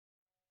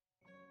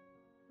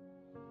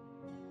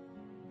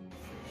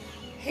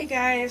Hey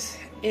guys,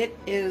 it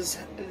is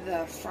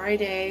the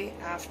Friday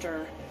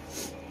after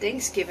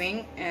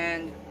Thanksgiving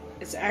and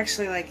it's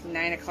actually like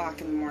 9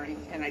 o'clock in the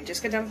morning and I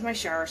just got done with my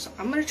shower, so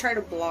I'm going to try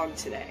to blog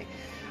today.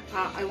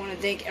 I want to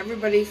thank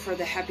everybody for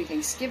the Happy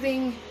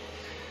Thanksgiving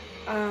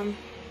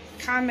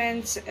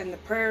comments and the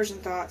prayers and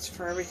thoughts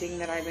for everything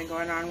that I've been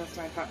going on with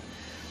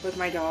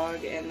my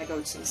dog and the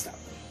goats and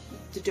stuff.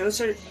 The goats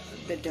are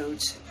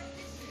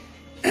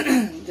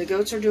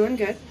doing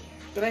good,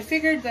 but I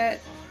figured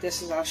that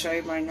I'll show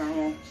you my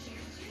normal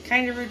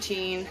kind of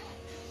routine.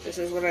 This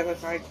is what I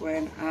look like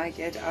when I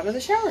get out of the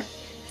shower.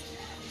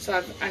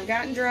 So I've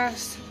gotten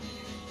dressed.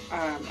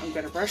 I'm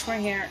going to brush my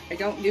hair. I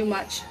don't do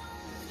much,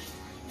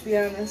 to be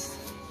honest.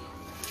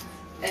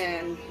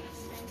 And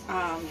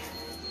I'll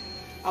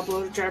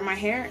blow dry my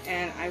hair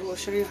and I will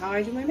show you how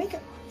I do my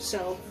makeup.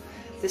 So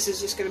this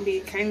is just going to be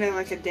kind of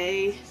like a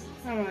day.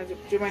 I'm going to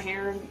do my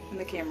hair in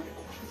the camera.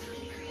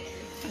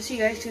 So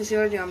you guys can see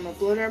what I do. I'm going to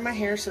blow dry my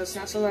hair so it's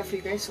not so loud for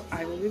you guys, so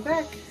I will be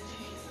back.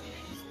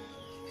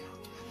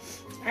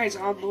 Alright, it's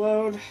all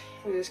blowed.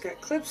 I just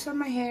got clips on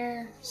my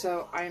hair,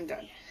 so I am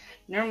done.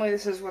 Normally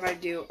this is what I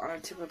do on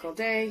a typical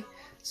day.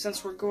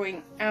 Since we're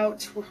going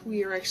out,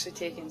 we are actually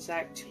taking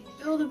Zach to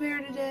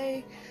Build-A-Bear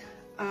today.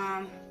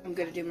 I'm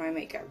going to do my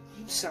makeup.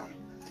 So,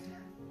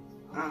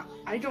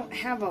 I don't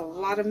have a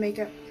lot of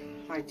makeup.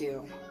 I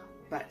do,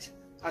 but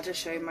I'll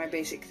just show you my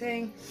basic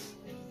thing.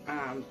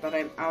 But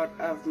I'm out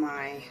of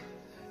my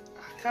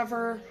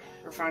cover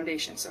or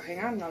foundation, so hang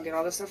on and I'll get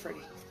all this stuff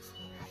ready.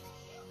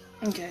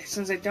 Okay,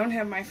 since I don't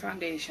have my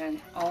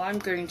foundation, all I'm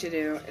going to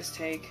do is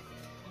take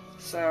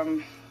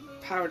some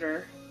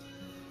powder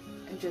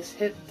and just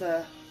hit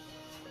the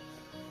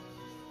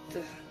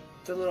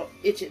little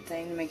itchet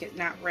thing to make it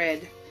not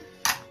red,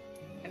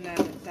 and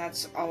then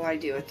that's all I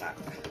do with that.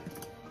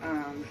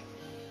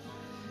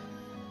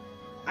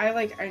 I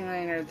like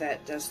eyeliner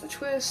that does the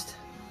twist,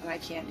 and I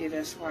can't do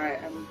this while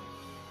I'm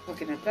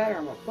looking at that, or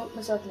I'm going to poke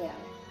myself in the eye.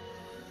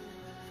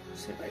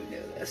 Let's see if I can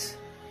do this.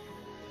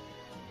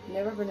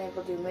 Never been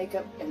able to do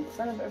makeup in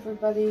front of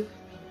everybody.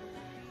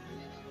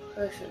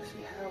 Let's just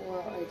see how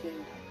well I do.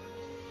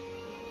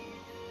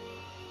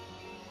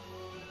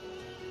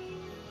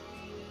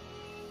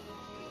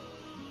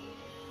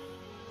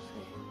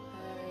 I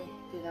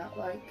do not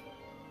like,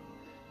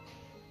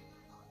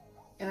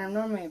 and I'm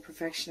normally a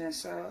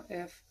perfectionist, so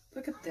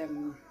look at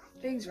them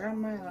things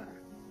around my eye.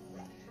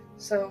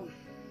 So,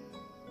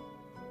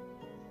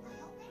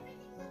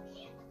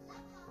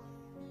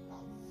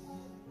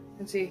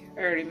 and see, I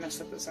already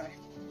messed up this eye.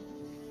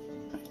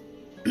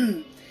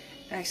 And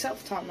I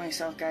self-taught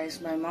myself,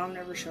 guys. My mom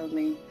never showed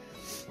me.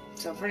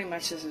 So pretty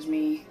much this is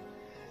me.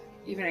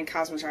 Even in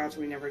Cosmetics,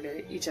 we never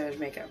did each other's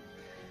makeup.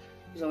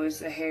 It was always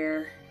the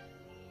hair.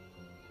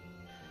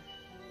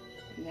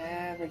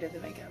 Never did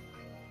the makeup.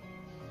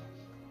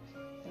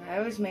 And I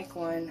always make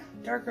one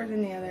darker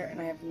than the other,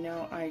 and I have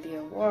no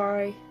idea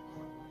why.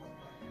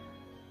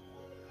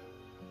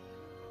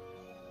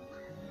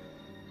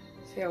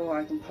 See how well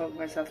I can poke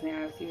myself in the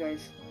eye with you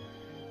guys.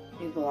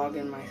 Me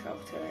vlogging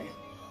myself today.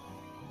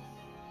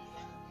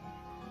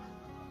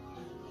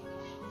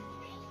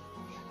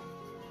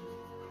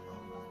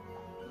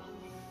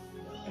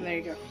 And there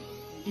you go.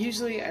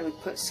 Usually I would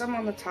put some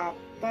on the top,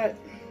 but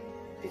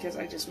because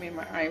I just made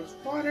my eye with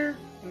water,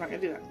 I'm not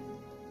going to do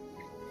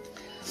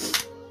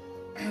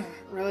that.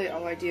 Really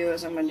all I do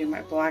is I'm going to do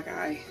my black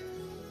eye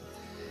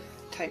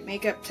type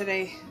makeup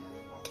today.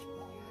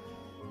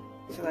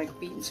 I feel like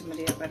beating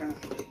somebody up, I don't know.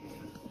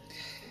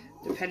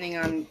 Depending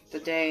on the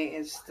day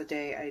is the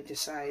day I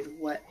decide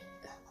what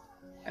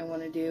I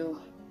want to do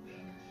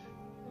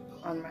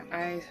on my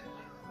eye.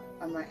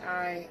 On my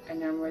eye, I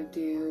normally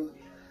do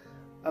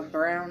a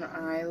brown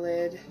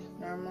eyelid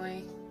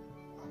normally,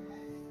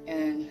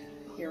 and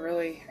you're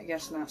really, I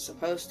guess, not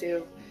supposed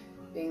to,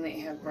 being that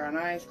you have brown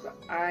eyes, but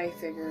I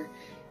figure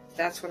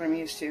that's what I'm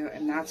used to,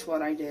 and that's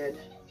what I did.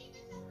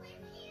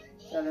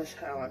 That is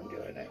how I'm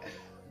doing it.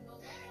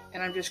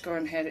 And I'm just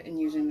going ahead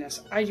and using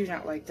this. I do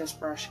not like this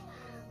brush,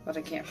 but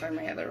I can't find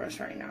my other brush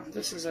right now.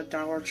 This is a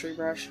Dollar Tree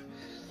brush.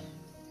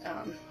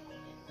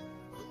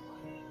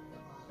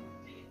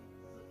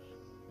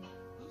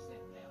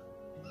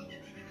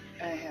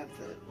 I have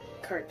the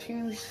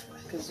cartoons,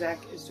 because Zach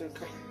is doing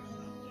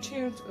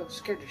cartoons. Oh,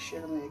 scared the shit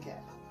out of me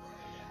again.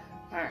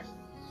 Alright.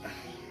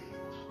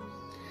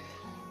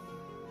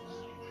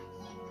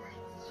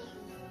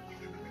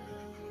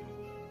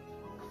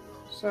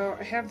 So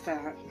I have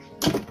that.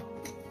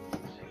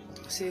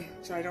 See,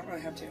 so I don't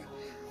really have to.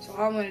 So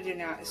all I'm going to do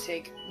now is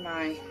take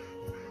my, you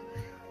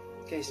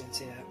guys didn't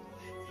see that,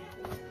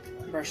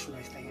 brush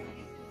my thing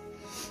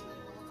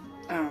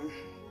out.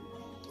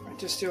 I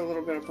just do a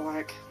little bit of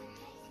black,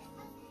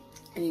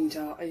 and you can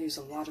tell I use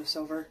a lot of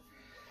silver.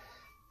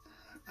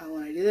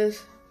 When I do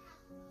this,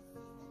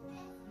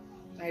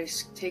 I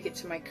just take it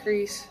to my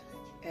crease,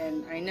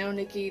 and I know,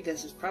 Nikki,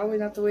 this is probably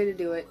not the way to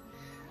do it.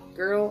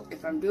 Girl,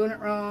 if I'm doing it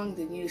wrong,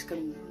 then you just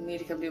need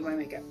to come do my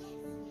makeup.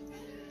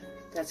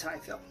 That's how I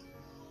feel.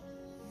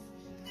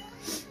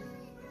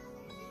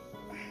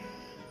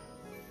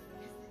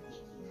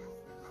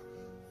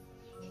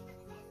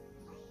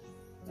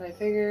 But I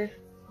figured,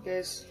 you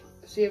guys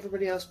see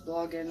everybody else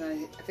blogging,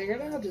 I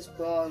figured I'll just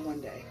blog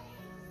one day.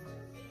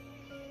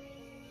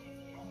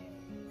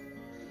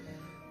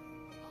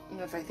 And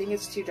if I think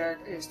it's too dark,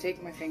 I just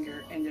take my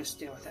finger and just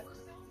deal with it.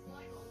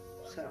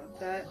 So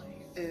that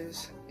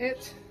is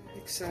it,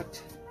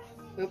 except,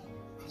 oop,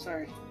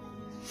 sorry.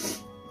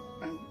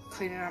 I'm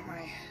cleaning out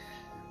my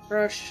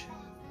brush.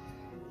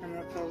 I'm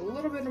going to put a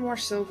little bit more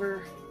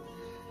silver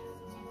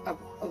up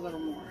a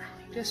little more,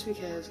 just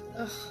because,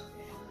 ugh.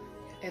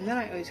 And then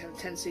I always have a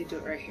tendency to do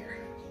it right here.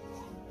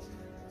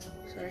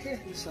 So right here,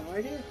 this is all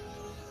I do.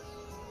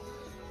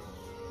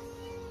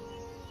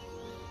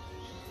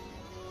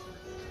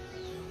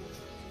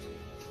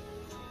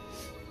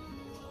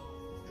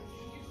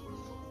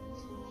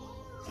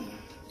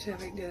 See if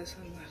I can do this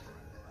on the...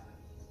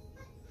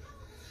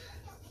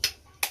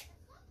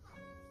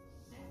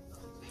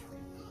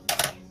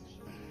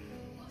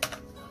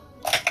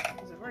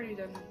 I've already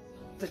done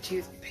the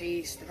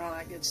toothpaste and all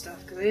that good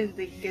stuff, because I didn't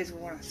think you guys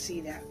would want to see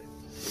that.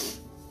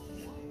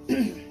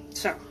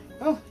 So,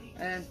 oh,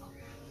 and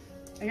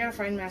I gotta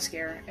find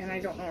mascara, and I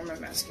don't know where my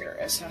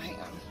mascara is, so hang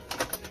on.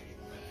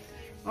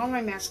 All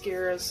my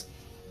mascaras,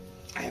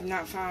 I have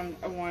not found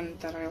a one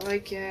that I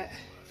like yet.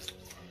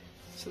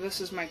 So this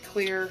is my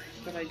clear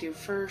that I do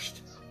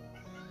first.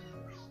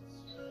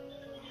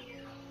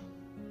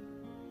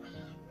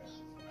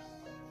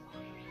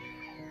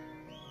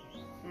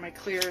 My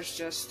clear is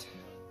just,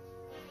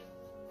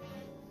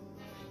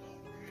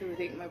 I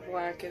think my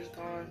black is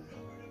gone.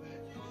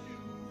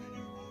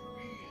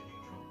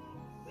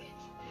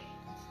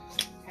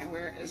 And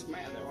where is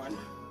my other one?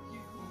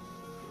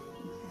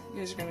 You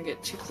guys are gonna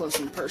get too close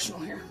and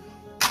personal here.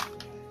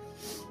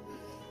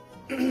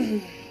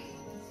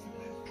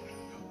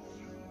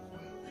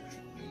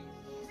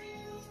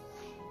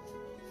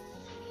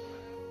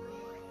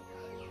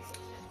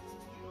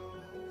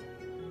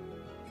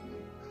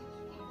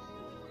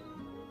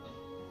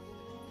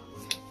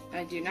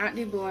 I do not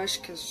do blush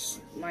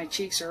because my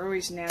cheeks are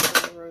always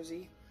naturally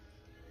rosy.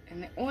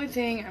 And the only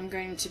thing I'm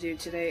going to do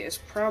today is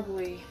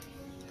probably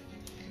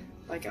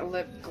like a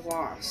lip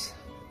gloss.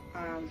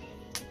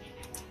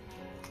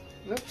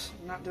 Whoops,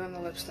 I'm not doing the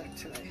lipstick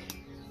today.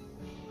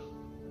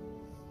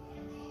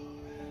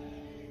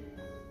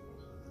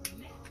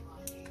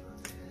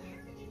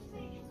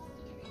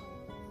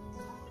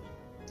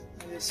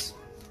 This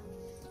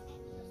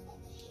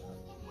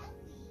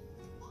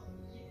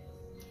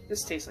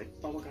tastes like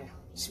bubblegum.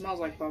 Smells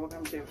like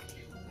bubblegum too.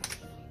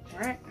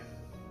 Alright.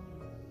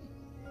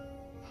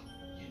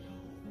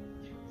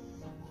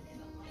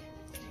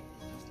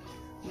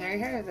 There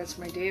you have it. That's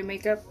my day of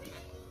makeup.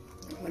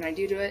 When I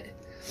do it.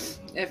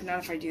 If not,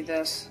 if I do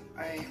this,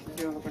 I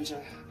do a whole bunch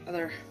of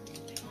other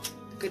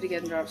good to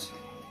get drops.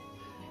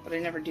 But I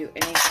never do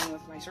anything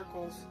with my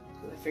circles.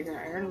 Because I figure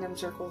I earn them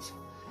circles.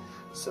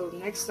 So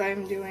next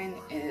I'm doing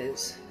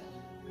is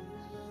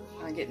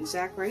getting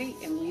Zach ready,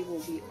 and we will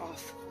be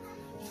off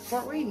to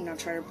Fort Wayne, and I'll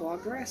try to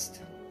blog the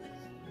rest.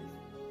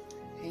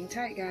 Hang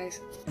tight, guys.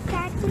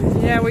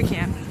 Yeah, we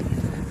can.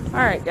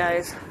 Alright,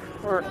 guys.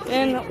 We're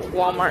in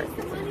Walmart.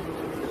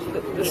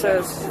 This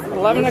says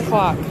 11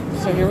 o'clock,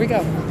 so here we go.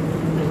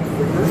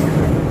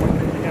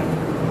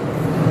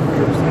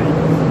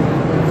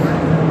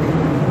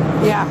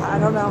 Yeah, I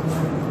don't know.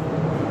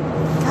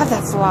 God,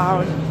 that's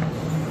loud.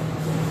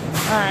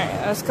 Alright,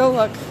 let's go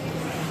look.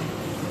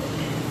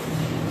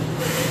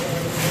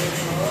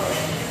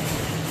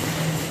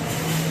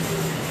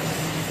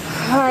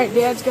 Alright,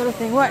 Dad's got a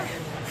thing. What?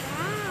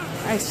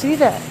 I see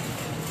that.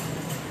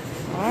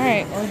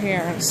 Alright, we're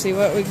here. Let's see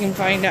what we can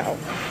find out.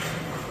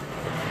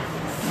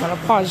 I'm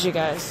gonna pause you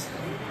guys.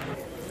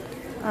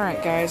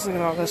 Alright, guys, look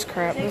at all this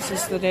crap. This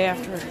is the day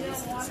after.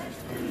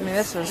 I mean,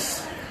 this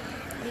is.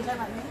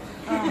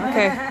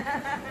 Okay.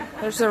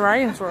 There's the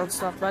Ryan's World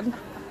stuff, bud.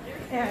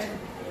 Yeah.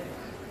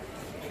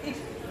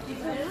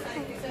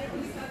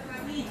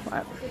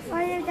 What?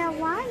 What is the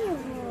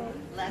Ryan's World?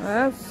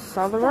 That's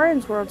all the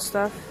Ryan's World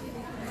stuff.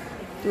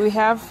 Do you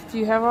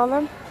have all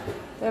them?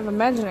 They have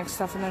Imaginext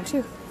stuff in there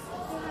too.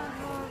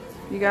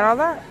 You got all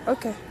that?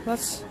 Okay,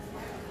 let's.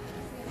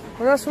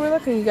 What else are we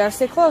looking? You gotta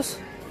stay close.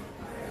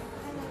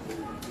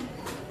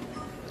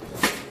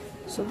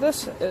 So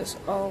this is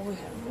all we.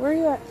 Where are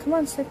you at? Come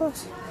on, stay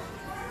close.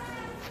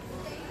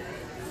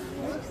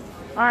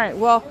 Alright,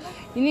 well,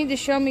 you need to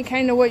show me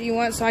kind of what you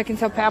want so I can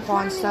tell Papa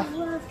and stuff.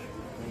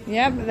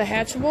 Yeah, but the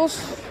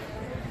Hatchables.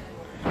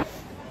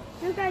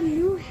 Look at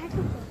new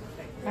Hatchables.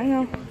 I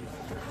know.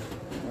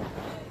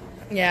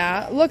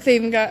 Yeah, look, they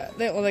even got,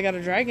 they got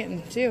a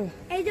dragon too.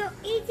 And the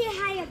easy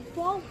had a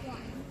bone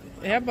one.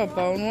 Yep, a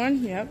bone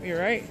one. Yep, you're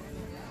right.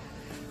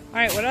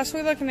 Alright, what else are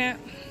we looking at?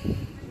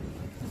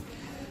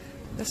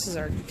 This is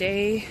our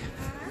day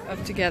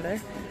of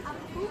together.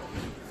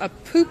 A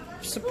poop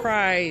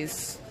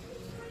surprise.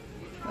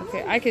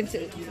 Okay, I can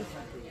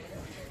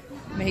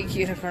make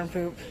unicorn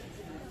poop.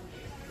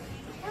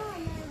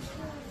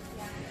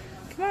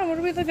 Come on, what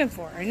are we looking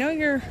for? I know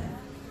you're...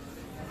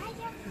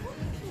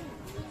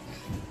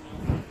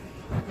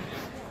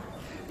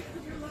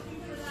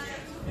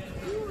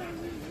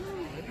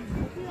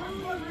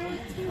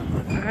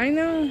 I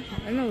know.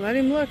 Let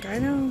him look. I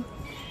know.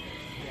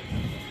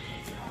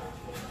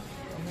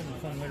 I'm having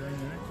fun later in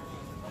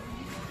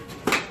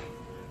the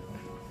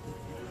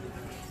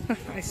night.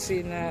 I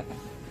seen that.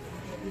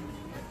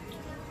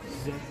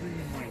 Zackery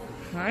and Mike.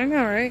 I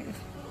know, right?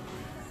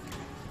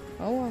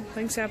 Oh well,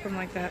 things happen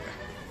like that.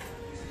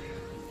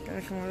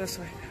 Gotta come over this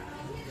way.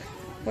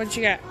 What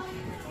you got?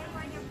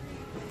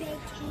 Big cake.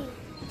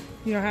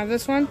 You don't have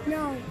this one?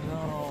 No.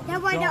 No. That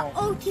was the don't.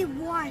 only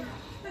one.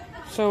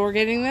 So we're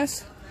getting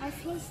this? I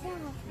think so.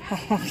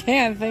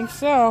 Okay, I think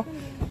so.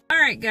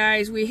 Alright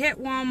guys, we hit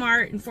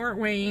Walmart in Fort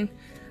Wayne.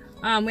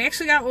 We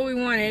actually got what we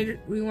wanted.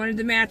 We wanted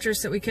the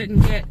mattress that we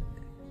couldn't get.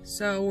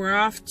 So we're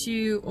off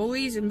to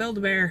Ollie's and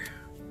Build-A-Bear.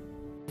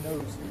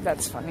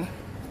 That's funny.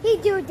 He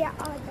do that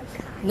all the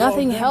time.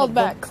 Nothing Grandma held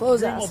back. dumped- Close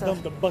Grandma out. So.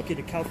 dumped a bucket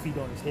of cow feed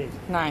on his head.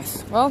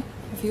 Nice. Well,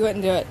 if you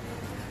wouldn't do it.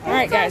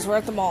 Alright guys, we're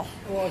at the mall.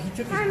 Well, he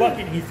took his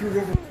bucket and he threw it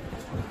over.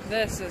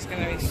 This is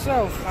going to be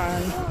so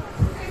fun.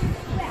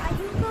 Wait, are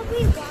you going to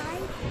be live?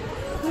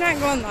 I'm not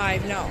going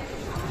live, no.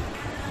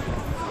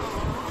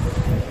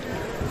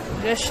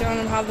 Just showing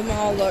them how the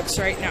mall looks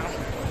right now. A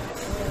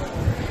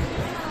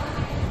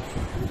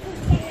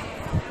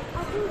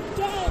whole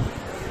day.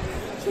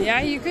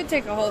 Yeah, you could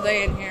take a whole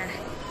day in here.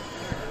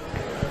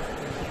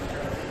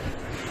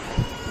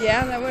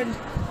 Yeah, that would.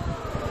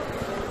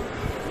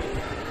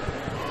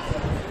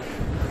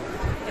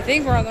 I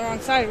think we're on the wrong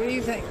side. What do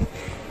you think? I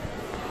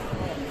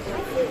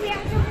think we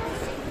have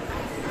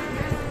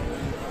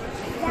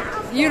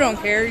to You don't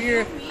care.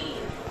 You're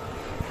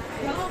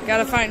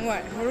gotta find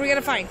what? What do we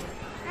gotta find?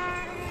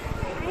 I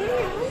don't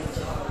know.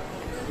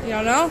 You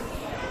don't know?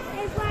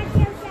 It's what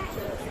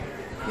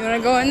that. You wanna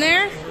go in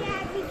there?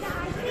 Yeah, because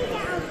I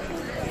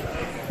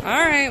think that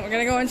All right, we're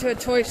gonna go into a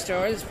toy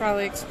store. It's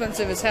probably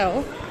expensive as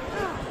hell,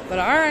 but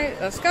all right,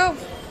 let's go.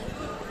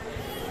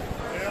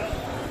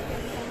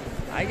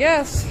 I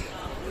guess.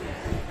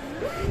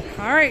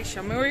 All right,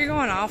 show me where you're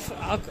going. I'll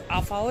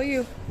follow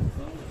you.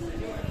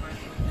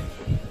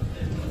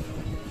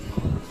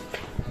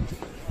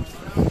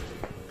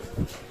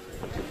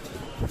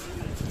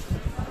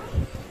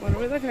 What are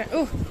we looking at?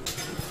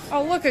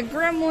 Oh, look, a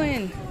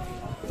gremlin.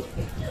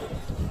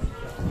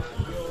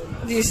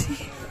 Do you see?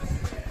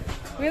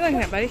 What are you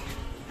looking at, buddy?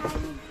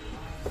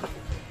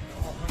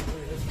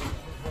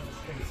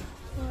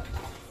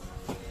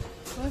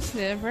 What's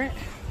different?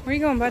 Where are you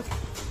going, bud?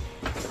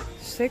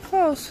 Stay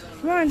close.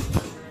 Come on.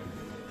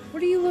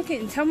 What are you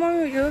looking? Tell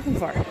mommy what you're looking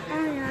for.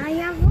 I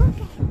am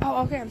looking.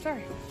 Oh, okay. I'm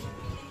sorry.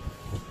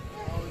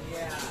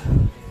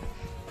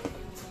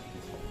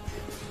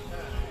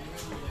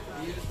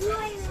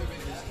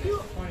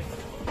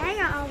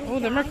 Oh,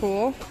 them are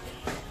cool.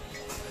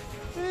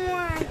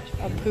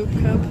 A poop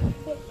cup.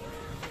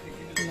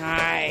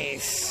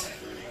 Nice.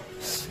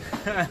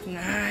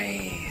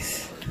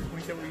 Nice.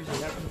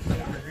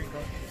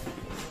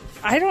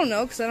 I don't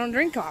know because I don't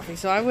drink coffee,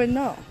 so I wouldn't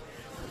know.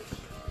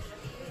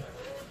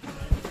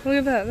 Look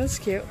at that. That's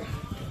cute.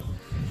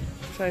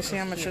 Should I see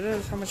how much it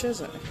is? How much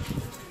is it?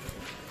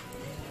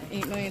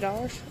 $8 million?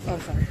 Oh,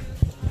 sorry.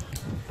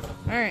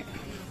 All right.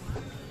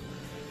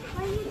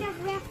 Why you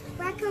just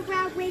walk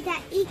around with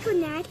that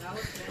Econet?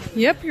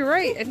 Yep, you're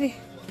right. And he,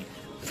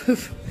 poop.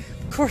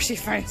 Of course he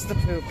finds the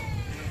poop.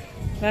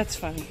 That's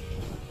funny.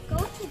 Go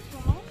to bed.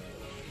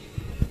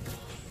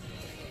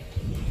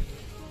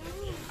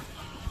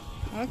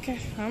 Okay,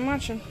 I'm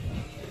watching.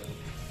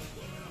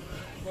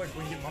 Look,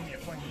 we get mommy a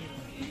flying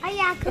Oh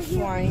yeah, A cause you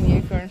flying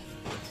unicorn.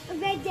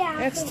 right there.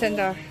 That's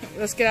 $10.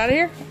 Let's get out of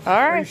here. All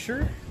Are you right.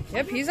 sure?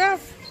 Yep, he's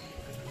off.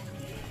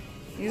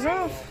 He's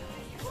off.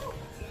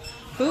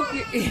 Poop.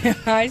 Yeah,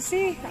 I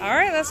see. All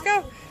right, let's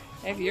go.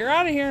 If you're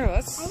out of here,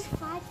 let's.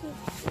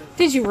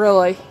 Did you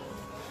really?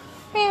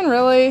 Man,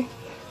 really?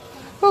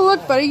 Oh,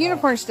 look, buddy,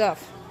 unicorn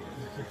stuff.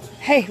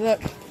 Hey,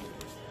 look.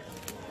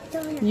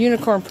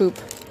 Unicorn poop.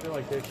 I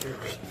like that shirt.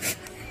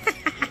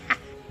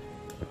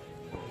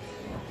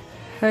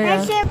 Hang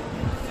on.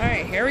 All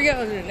right, here we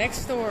go to the next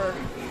store.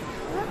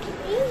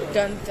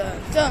 Dun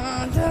dun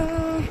dun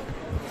dun.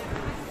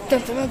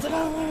 Dun dun dun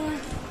dun.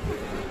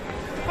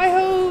 Hi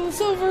ho,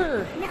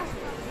 silver. No.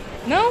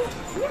 No?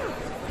 No.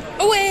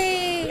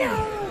 Away!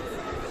 No.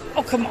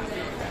 Oh, come on.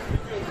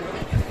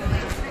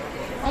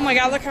 Oh my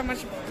god, look how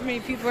many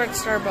people are at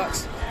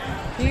Starbucks.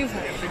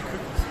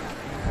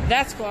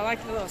 That's cool. I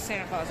like the little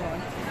Santa Claus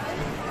one.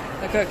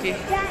 The cookie.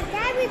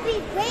 That would be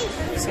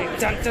great. Say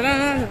dun dun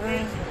dun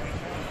dun.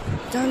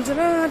 Dun dun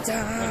dun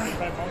dun.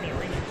 Buy mommy a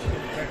ring.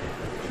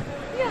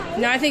 No.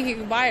 No, I think you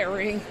can buy a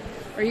ring.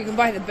 Or you can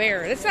buy the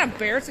bear. It's not a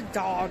bear, it's a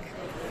dog.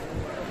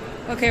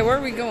 Okay, where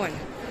are we going?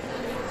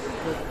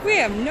 We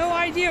have no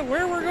idea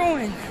where we're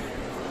going.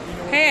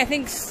 Hey, I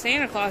think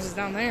Santa Claus is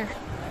down there.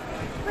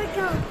 We're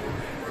going.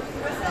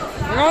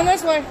 We're going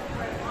this way.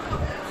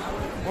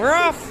 We're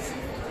off.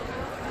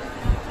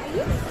 Are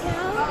you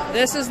sure?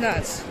 This is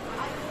nuts.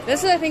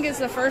 This, I think, is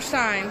the first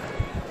time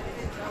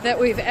that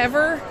we've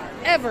ever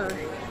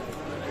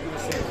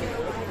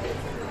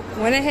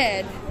went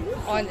ahead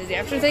on the day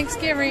after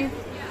Thanksgiving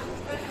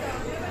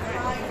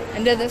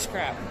and did this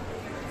crap.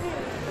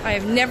 I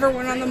have never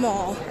went on the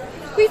mall.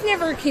 We've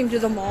never came to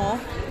the mall.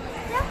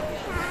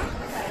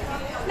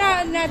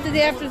 Not the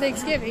day after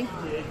Thanksgiving.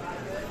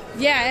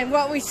 Yeah, and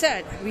what we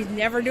said, we'd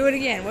never do it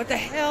again. What the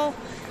hell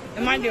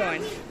am I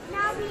doing?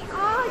 Now we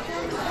all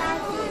do that.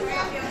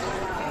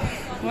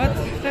 What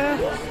the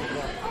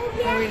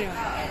hell are we doing?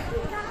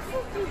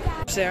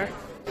 There.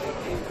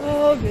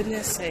 Oh,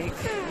 goodness sake.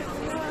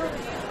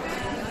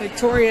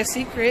 Victoria's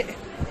Secret.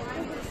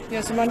 You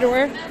have some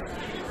underwear?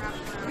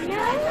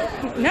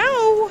 No.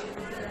 No!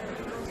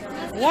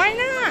 Why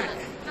not?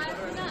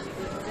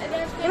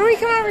 Why don't we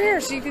come over here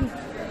so you can...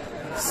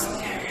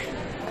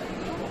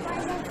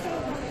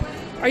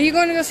 Are you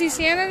going to go see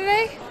Santa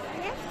today?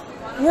 Yes.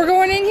 We're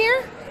going in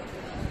here?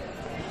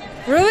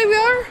 Really, we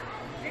are?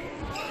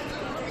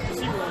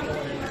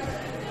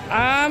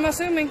 I'm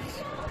assuming.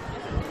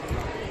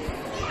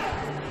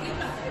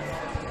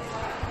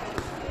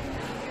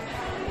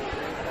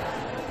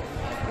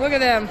 Look at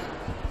them.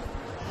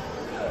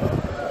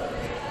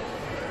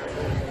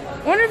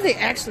 I wonder if they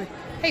actually...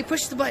 Hey,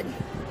 push the button.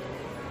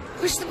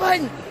 Push the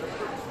button.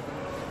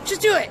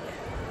 Just do it.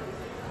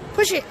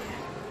 Push it.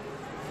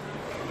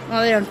 Oh,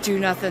 they don't do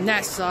nothing.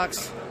 That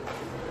sucks.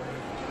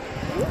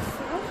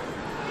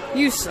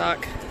 You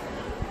suck.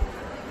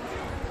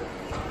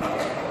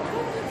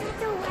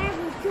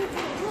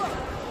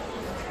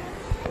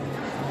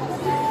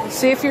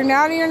 See if you're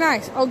naughty or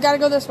nice. Oh, gotta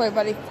go this way,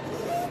 buddy.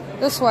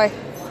 This way.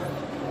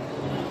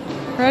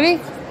 Ready?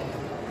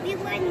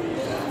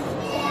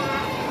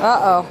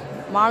 Uh-oh.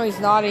 Mommy's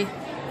naughty.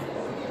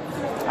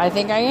 I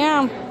think I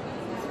am.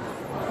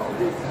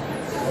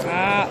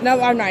 No,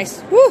 I'm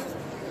nice. Woo!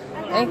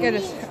 Thank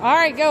goodness. All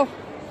right, go.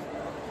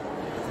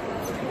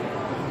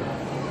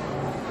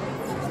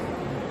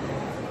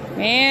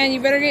 Man,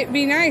 you better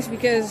be nice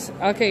because...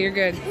 Okay, you're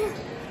good.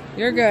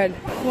 You're good.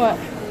 What?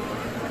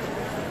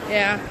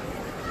 Yeah.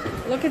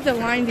 Look at the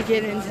line to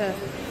get into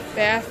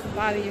Bath,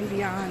 Body, and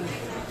Beyond.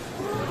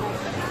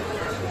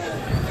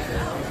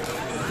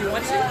 Do you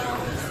want to?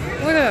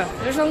 Look at that.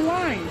 There's a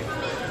line.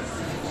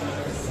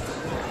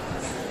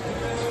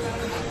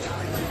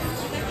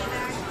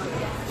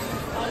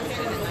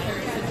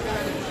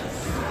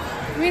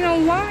 I mean, a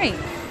line.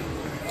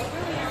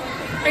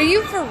 Are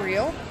you for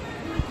real?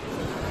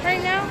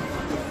 Right now?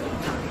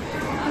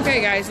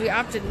 Okay, guys, we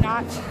opted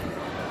not.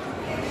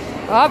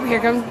 Oh, here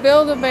comes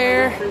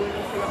Build-A-Bear.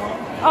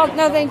 Oh,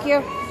 no, thank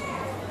you.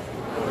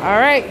 All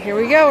right, here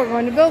we go. We're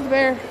going to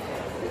Build-A-Bear.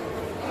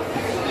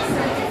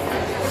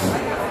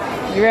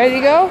 You ready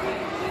to go?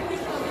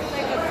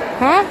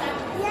 Huh?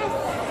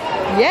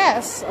 Yes.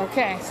 Yes?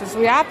 Okay, since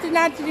we opted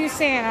not to do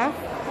Santa,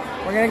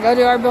 we're going to go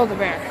do our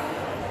Build-A-Bear.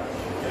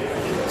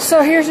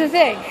 So here's the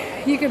thing.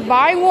 You can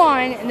buy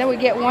one, and then we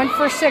get one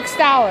for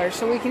 $6.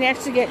 So we can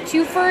actually get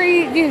 2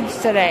 furry dudes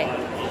today.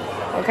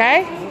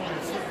 Okay?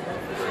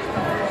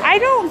 I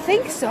don't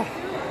think so.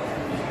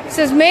 It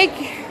says make...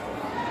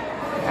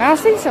 I don't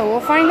think so.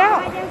 We'll find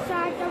out.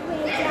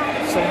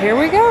 So here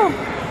we go.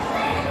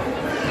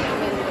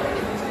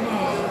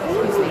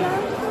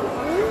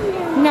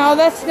 No,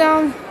 that's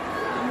down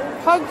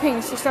Hug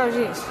Pink, $6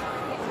 each.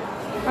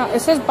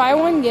 It says buy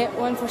one, get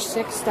one for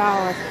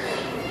 $6.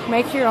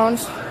 Make your own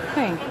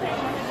thing.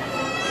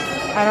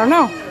 I don't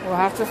know. We'll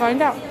have to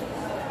find out.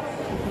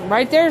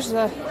 Right there's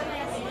the...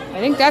 I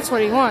think that's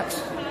what he wants.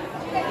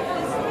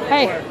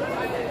 Hey.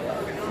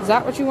 Is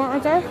that what you want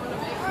right there?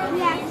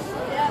 Yes.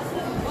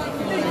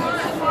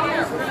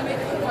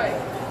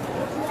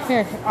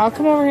 Here, I'll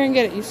come over here and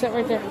get it. You sit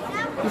right there.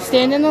 You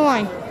stand in the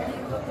line.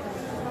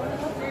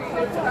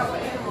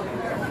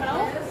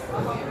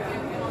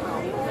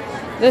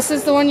 This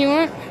is the one you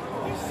want?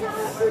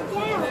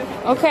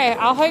 Okay,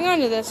 I'll hang on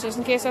to this just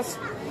in case that's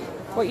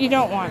what you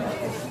don't want.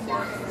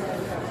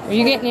 Are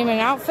you getting him an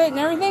outfit and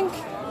everything?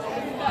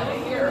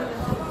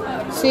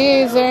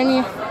 See, is there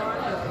any...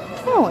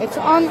 No, it's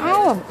on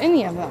all of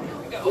any of them.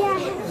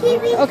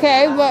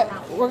 Okay,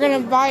 but we're going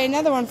to buy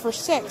another one for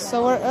 $6.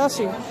 So what else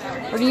are you...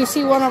 Or do you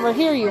see one over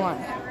here you want?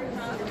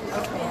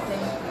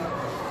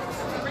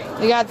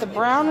 You got the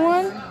brown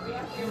one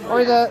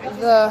or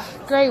the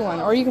gray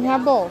one, or you can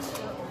have both.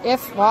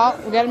 If, well,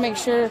 we got to make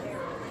sure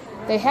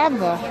they have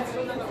the...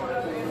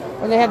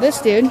 Or they have this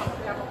dude.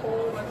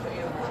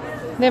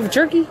 They have a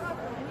turkey?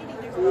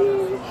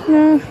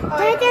 No.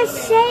 Let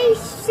us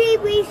see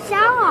we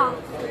saw.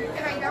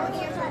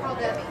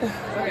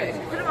 Okay,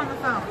 put him on the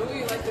phone. Ooh,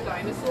 you like the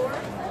dinosaur?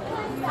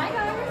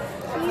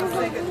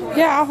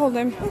 Yeah, I'll hold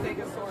him.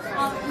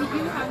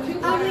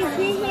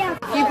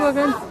 Keep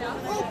looking.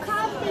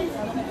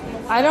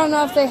 I don't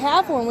know if they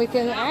have one. We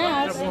can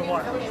ask.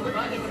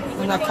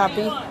 No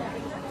copy.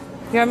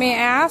 You want me to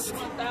ask?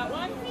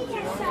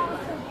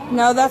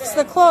 No, that's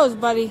the clothes,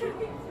 buddy.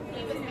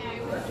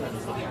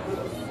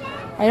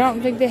 I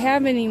don't think they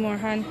have any more,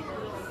 hon.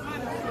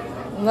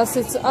 Unless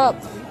it's up.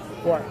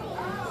 What?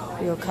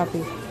 Little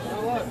copy.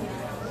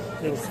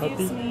 Little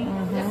cuppy?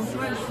 Mm-hmm.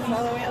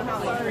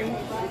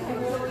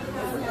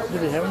 Do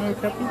they have another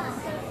cuppy?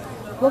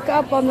 Look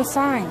up on the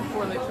sign.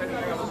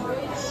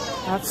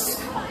 That's...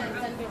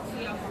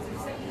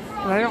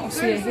 But I don't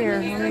see it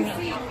here.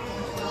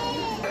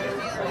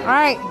 All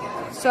right.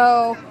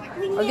 So,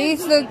 are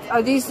these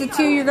the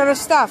two you're gonna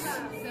stuff?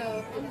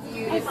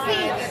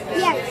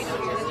 Yes.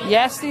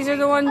 Yes, these are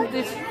the ones.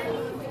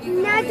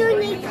 Another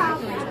Nico.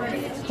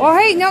 Well,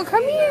 hey, no,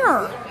 come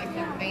here.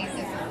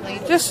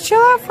 Just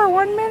chill out for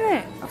 1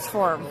 minute. That's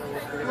for him.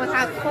 Look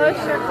how close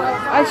you're going.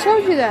 I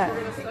showed you that.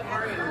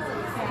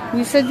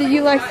 You said that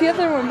you liked the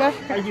other one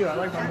better. I do. I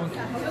like my monkey.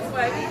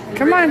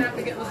 Come on.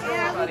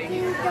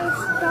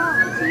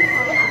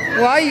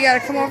 Well, you gotta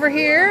come over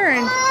here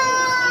and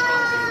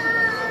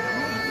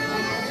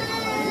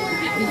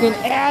you can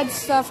add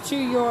stuff to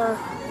your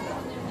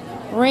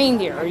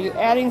reindeer. Are you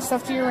adding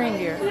stuff to your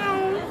reindeer?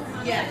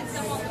 Yes.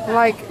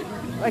 Like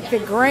the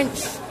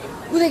Grinch.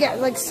 Ooh, they got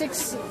like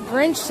 6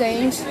 Grinch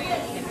sayings.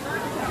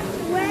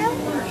 Well.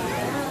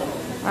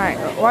 Alright,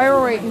 while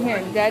we're waiting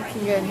here, Dad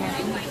can get in here.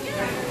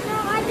 No,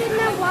 I didn't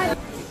know what.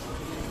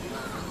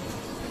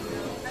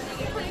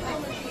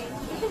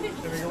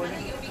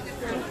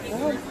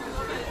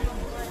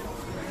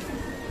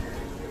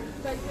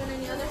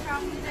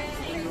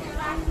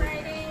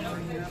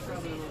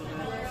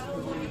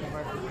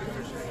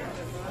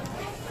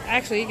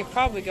 Actually, you could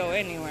probably go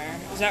anywhere.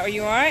 Is that what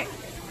you want?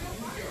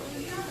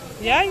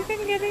 Yeah, you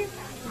can get in.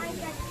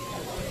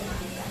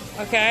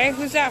 Okay,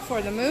 who's that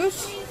for? The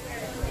moose?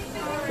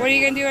 What are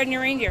you going to do on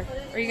your reindeer?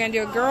 Are you going to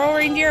do a girl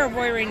reindeer or a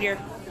boy reindeer?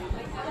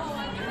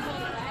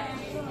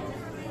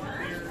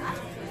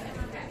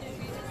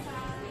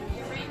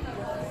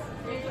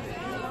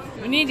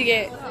 We need to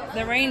get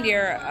the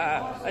reindeer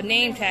a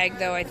name tag,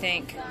 though, I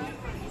think.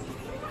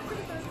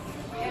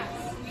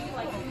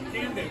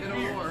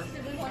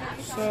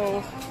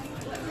 So,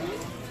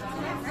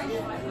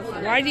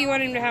 why do you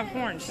want him to have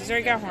horns? He's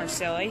already got horns,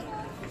 silly.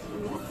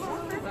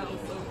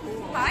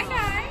 Hi,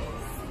 guys.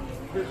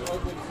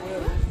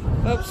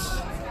 Oops.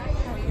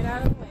 Get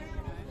out of the way.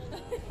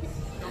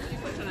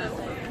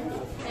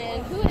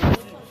 And who is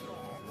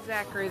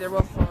Zachary, they're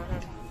both for him.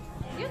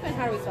 Yep, and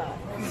how do we spell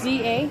it?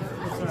 Z-A-C-K-E-R-Y.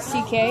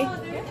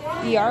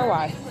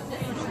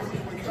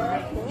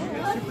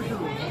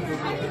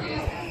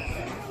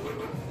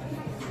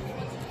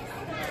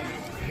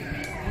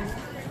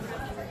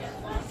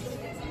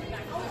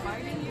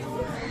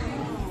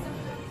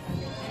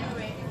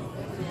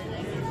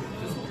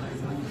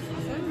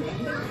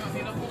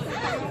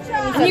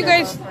 And you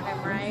guys,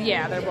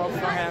 yeah, they're both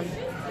for him.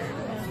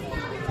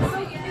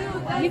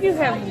 You do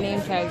have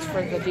name tags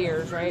for the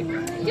deers, right?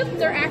 Yep,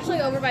 they're actually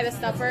over by the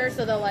stuffer,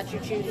 so they'll let you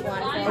choose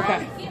one.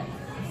 Okay.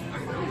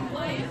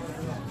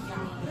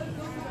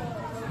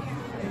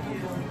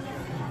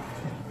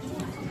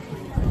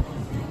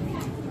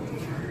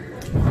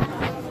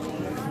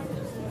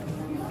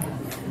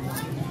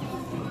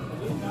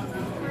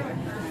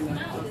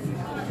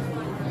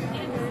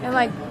 And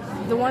like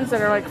the ones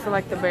that are like for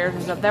like the bears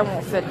and stuff, that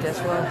won't fit this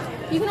well.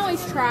 You can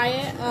always try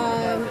it.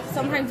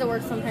 Sometimes it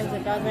works, sometimes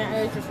it doesn't. I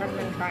always just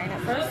recommend trying it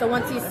first. So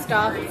once he's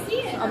stuffed,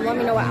 let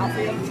me know what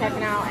outfit you're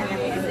checking out, and then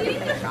we can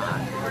give it a shot.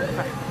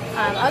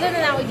 Other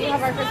than that, we do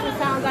have our Christmas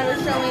sounds. I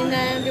was showing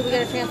them. Did we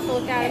get a chance to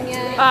look at them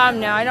yet?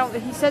 No, I don't.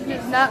 He said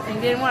he's not. He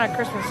didn't want a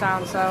Christmas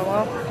sound, so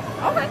well.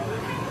 Okay.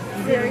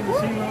 Very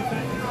cool.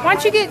 Why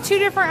don't you get 2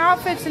 different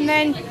outfits and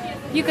then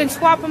you can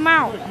swap them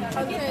out?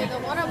 Okay, the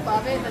one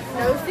above it, the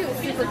snowsuit is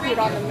super cute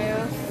on the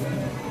moose,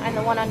 and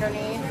the one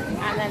underneath,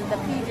 and then the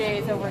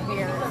PJs over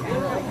here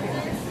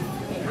is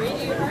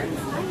really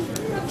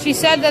cute. She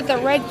said that the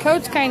red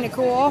coat's kind of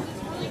cool.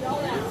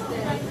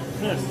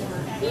 Yes.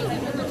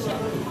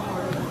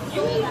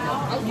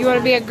 You want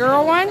to be a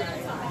girl one?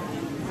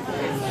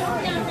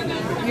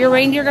 Your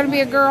reindeer going to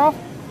be a girl?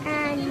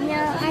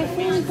 No, I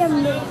think the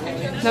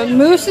moose. The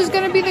moose is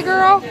going to be the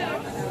girl?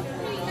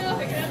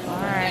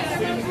 Alright.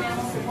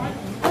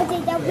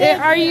 Okay, the red.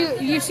 Are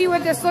you see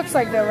what this looks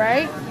like though,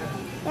 right?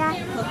 Yeah.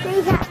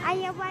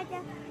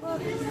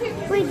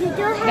 Wait, you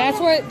do have. That's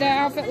what the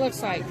outfit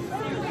looks like.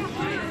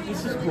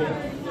 This is cool.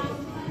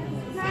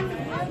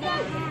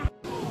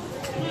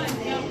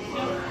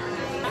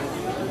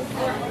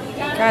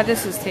 God,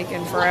 this is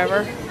taking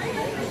forever.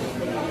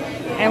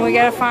 And we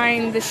gotta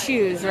find the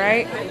shoes,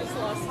 right?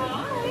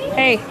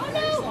 Hey,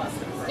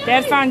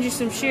 Dad found you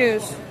some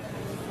shoes.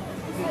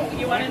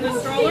 You want in the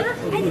stroller?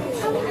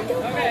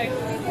 Okay.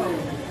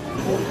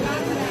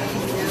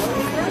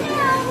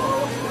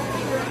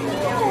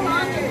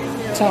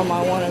 Tell him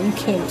I want him.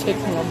 Can't take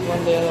him up one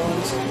of the other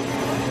ones.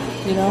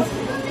 You know?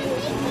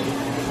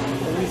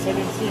 At least I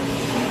didn't see it.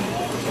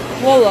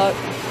 Well, look.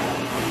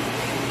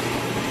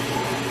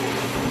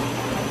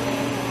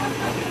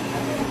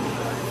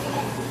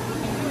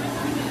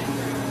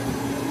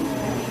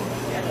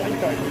 I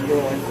thought you'd go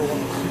like for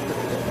one super.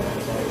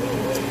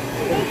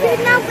 Do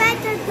not wear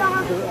the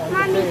dog.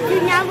 Mommy, do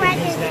not wear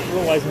He's the not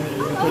realizing that you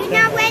can Do put not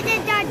that wear the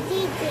dog,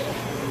 DJ.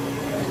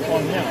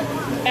 on him.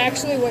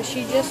 Actually, what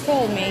she just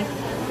told me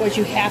was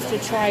you have to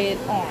try it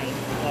on.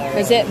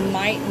 Because it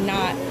might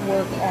not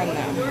work on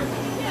them.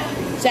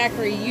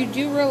 Zachary, you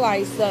do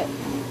realize that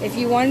if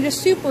you wanted a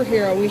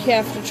superhero, we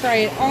have to try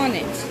it on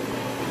it.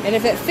 And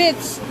if it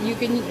fits, you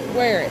can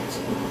wear it.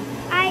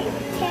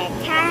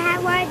 Can I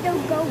have one of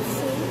those go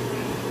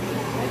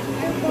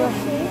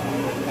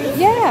see?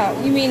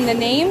 Yeah, you mean the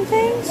name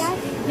things?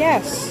 Yes.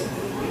 Yes.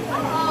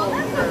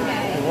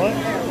 What?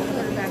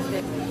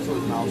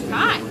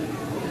 Hi.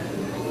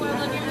 Well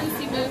done, your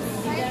Lucy moves.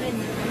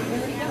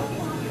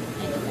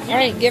 All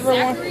right, give her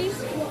one. Zackery.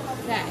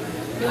 Okay.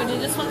 You want to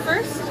do this one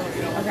first?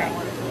 Okay.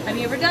 Have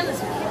you ever done this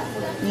before?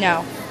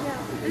 No.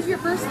 This is your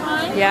first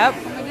time? Yep. Oh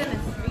my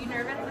goodness. Are you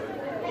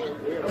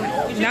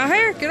nervous? Now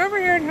here, get over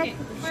here and help.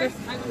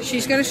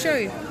 She's gonna show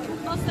you.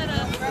 I'll set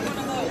up. Grab one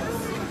of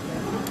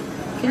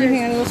those. Can you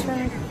handle this for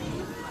me?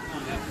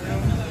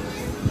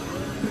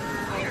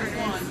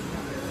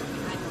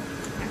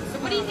 So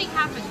what do you think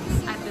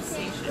happens at this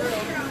station? I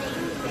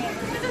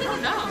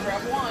don't know.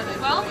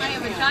 Well, I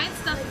have a giant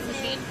stuffing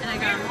machine and I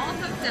got them all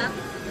hooked up.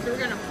 So we're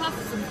gonna puff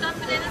some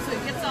stuff in it so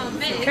it gets all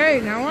big.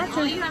 Okay, now watch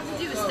All it. you have to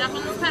do is step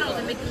on those pedals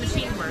and make the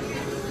machine work.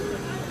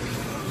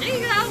 There you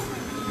go.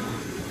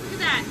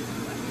 Look at that.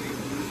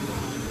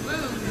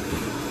 Boom.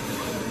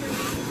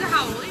 So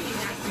how old are you?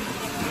 6?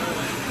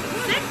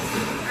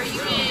 Are you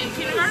in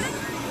kindergarten?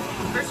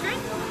 First grade?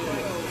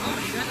 Oh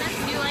my goodness.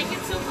 Do you like it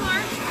so far?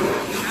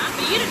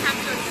 But you didn't have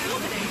to go to school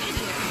today, did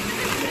you?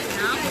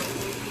 No?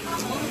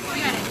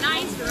 We got a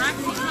nice,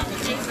 relaxing couple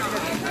days off.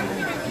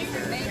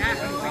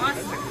 Yeah,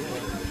 awesome.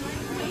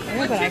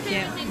 Yeah, but I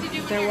can't.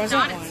 There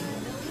wasn't one.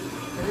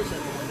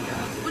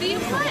 What do you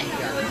play?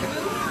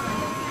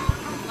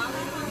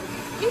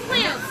 You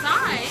play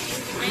outside.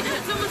 I know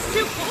it's almost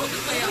too cold to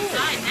play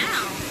outside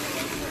now.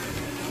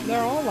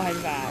 They're all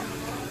like that.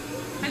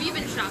 Have you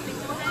been shopping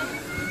all day?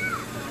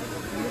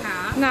 You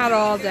have? Not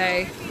all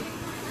day.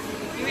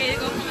 You ready to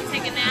go home and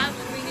take a nap?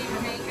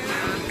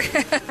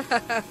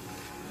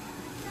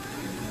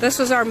 This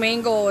was our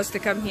main goal, was to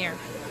come here.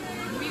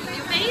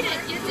 You made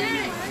it. You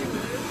did.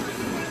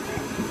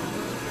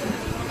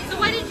 So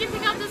why did you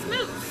pick out this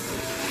moose?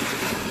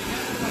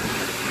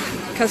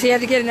 Because he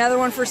had to get another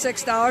one for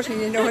 $6 and he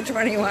didn't know which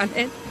one he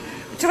wanted. I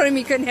told him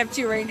he couldn't have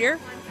 2 reindeer.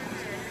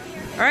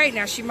 All right,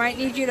 now she might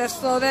need you to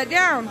slow that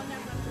down. No,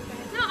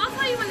 I'll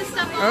tell you when to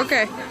step off.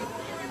 Okay. It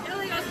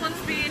only goes 1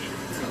 speed.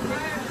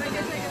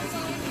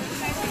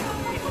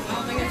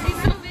 Oh my gosh,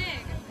 he's so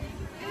big.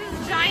 This is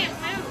a giant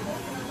moose.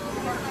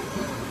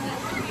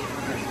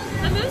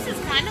 The moose is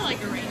kind of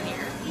like a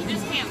reindeer. He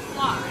just can't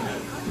fly,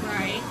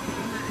 right?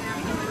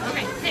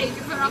 Okay, take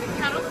your foot off the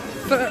pedal.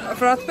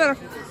 Foot off the pedal.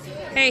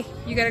 Hey,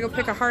 you gotta go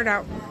pick a heart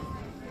out.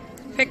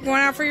 Pick one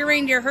out for your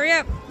reindeer. Hurry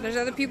up. There's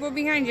other people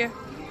behind you.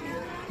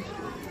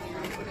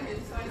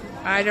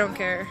 I don't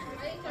care.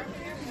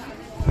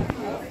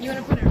 You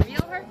want to put a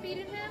real heartbeat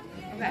in him?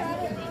 Okay.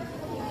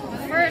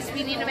 First,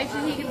 we need to make sure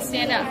he can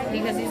stand up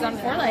because he's on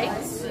 4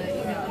 legs.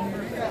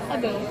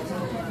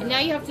 And now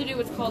you have to do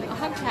what's called a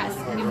hug test.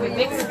 And give him a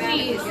big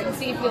squeeze and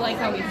see if you like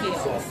how he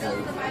feels.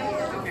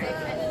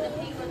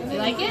 You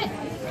like it?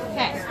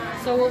 Okay.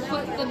 So we'll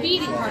put the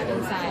beating heart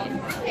inside.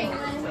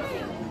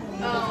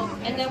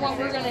 And then what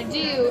we're going to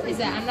do is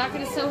that I'm not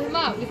going to sew him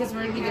up because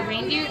we're going to do the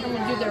reindeer and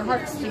we'll do their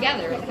hearts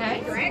together,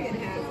 okay?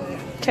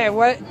 Okay,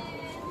 what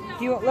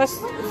do you let's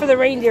for the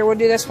reindeer, we'll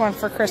do this one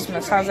for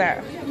Christmas. How's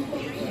that?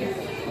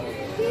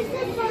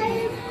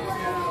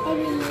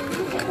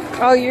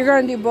 Oh, you're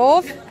gonna do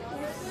both?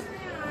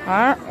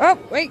 Oh,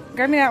 wait,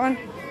 grab me that one.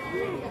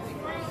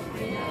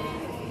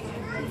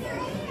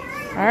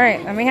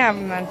 Alright, let me have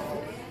them then.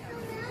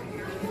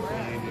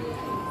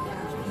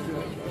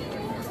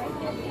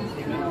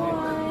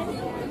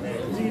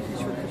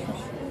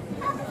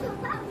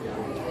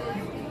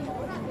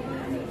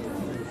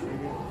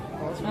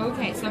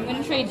 Okay, so I'm going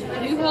to trade you.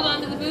 You hold on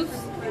to the boots,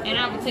 and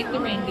I will take the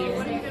reindeer.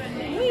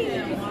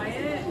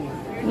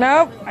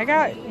 Nope,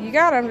 you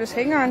got them, just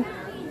hang on.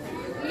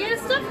 You got to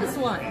stuff this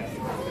one.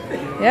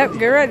 Yep,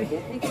 get ready. I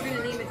think we're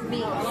gonna leave it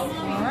me. All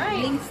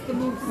right. Links the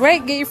moose.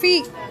 Wait, get your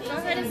feet. Go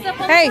ahead and step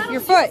on Hey, the pedal.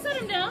 your foot. Set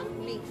him down.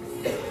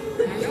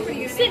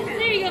 Sit.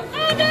 There you go. Oh,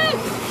 no.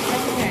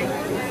 That's okay.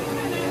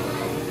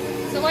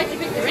 So why'd you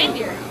pick the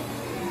reindeer?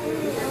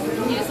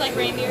 You just like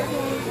reindeer?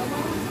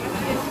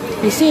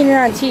 You've seen her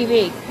on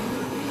TV.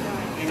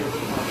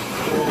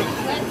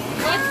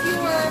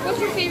 What's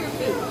your favorite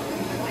food?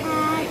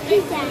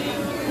 Pizza.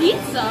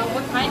 Pizza?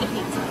 What kind of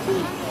pizza?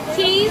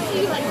 Cheese?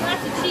 You like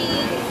lots of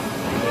cheese?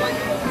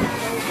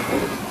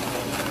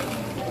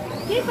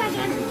 Here,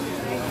 button.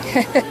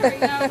 There we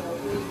go.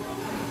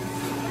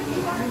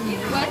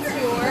 What's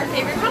your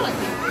favorite color?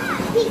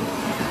 Pink.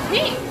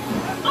 Pink.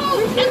 Oh, I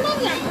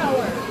love that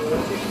color.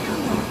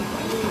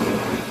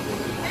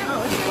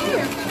 Oh, it's right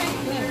here.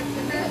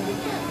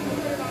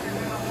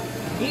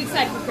 Are you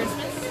excited for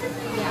Christmas?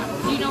 Yeah.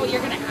 Do you know what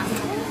you're going to ask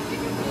for?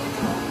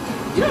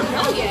 You don't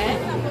know yet.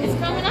 It's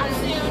coming up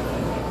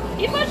soon.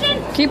 Keep pushing.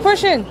 Keep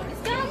pushing.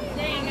 Stop.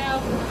 There you go.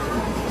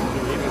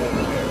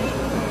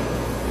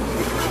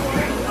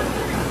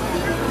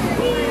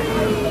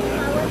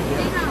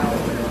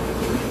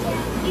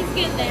 He's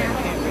getting there.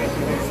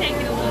 Just take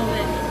it a little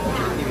bit.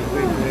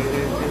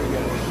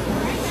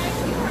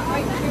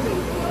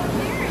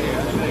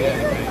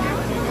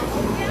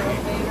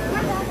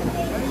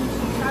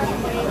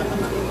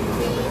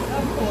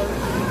 Of course.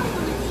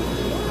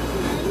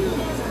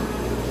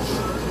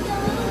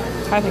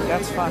 I think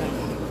that's funny.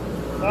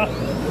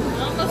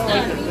 Almost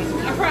done.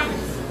 I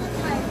promise.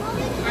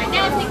 Alright,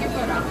 now take your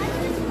foot off.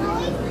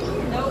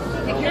 Nope.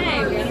 Okay,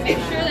 we gotta make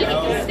sure that he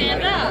can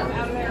stand up.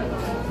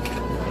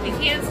 If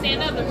he can't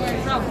stand up, then we're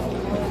in trouble.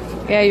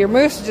 Yeah, your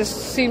moose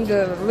just seemed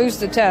to lose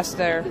the test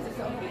there.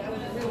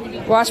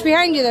 Watch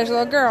behind you, there's a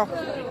little girl.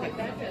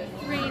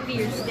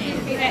 Reindeer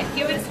stand. Okay,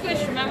 give it a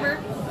squish, remember?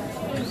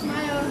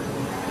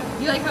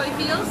 You like how he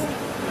feels?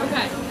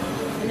 Okay.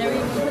 And then we're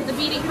going to put the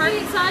beating heart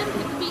inside.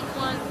 Put the beat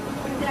one.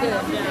 Good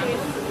job.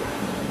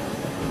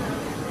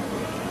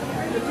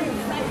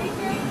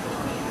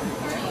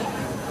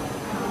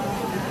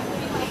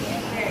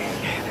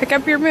 Pick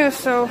up your moose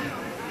so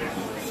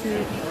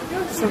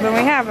then we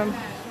have him.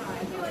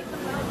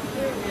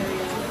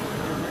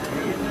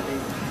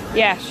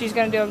 Yeah, she's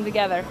gonna do them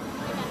together.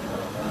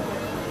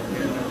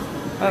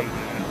 Oh.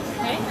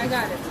 Okay, I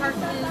got it. Heart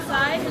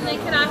inside, and then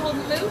can I hold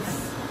the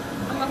moose?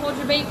 I'm gonna hold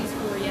your babies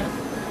for you.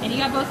 And you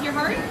got both your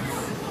hearts?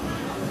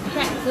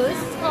 Okay, so this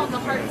is called the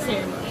heart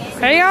ceremony.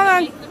 Hey, hold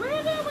on.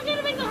 We're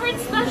gonna make the heart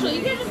special.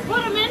 You can just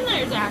put them in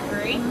there,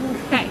 Zachary.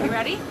 Okay, you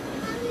ready?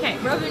 Okay,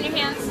 rub them in your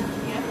hands.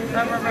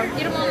 Rub, rub, rub.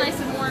 Get them all nice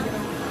and warm.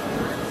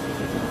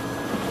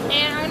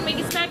 And I'm gonna make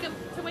you smack them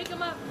to wake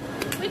them up.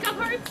 Wake up,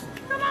 hearts.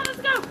 Come on,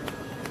 let's go.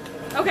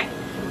 Okay,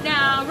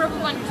 now rub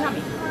them on your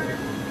tummy.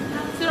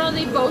 So now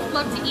they both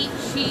love to eat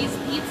cheese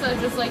pizza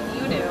just like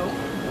you do.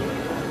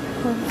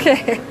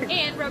 Okay.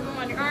 And rub them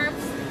on your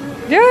arms.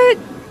 Do it.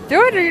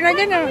 Do it or you're not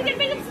getting We them. can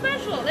make them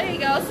special. There you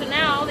go. So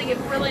now they get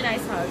really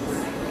nice hugs.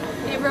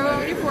 And rub them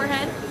on your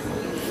forehead.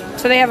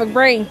 So they have a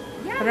brain.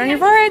 Yeah, Put it on your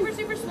forehead. Super,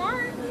 super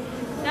smart.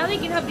 Now they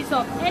can help you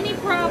solve any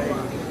problem.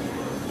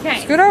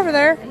 Okay. Scoot over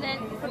there. And then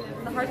put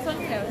the hearts on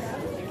your nose.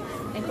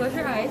 And close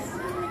your eyes.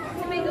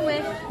 And make a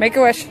wish. Make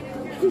a wish.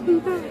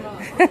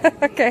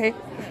 Okay.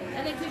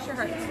 And then kiss your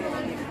hearts.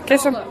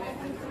 Kiss him. Look.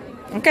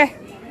 Okay.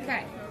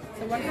 Okay.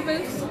 So one for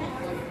moose.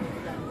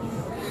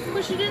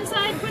 Push it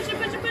inside. Push it,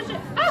 push it, push it.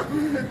 Oh!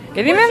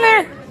 Get him in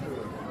there.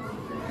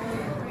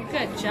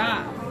 Good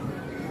job.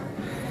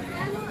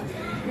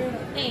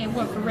 And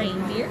one for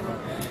reindeer.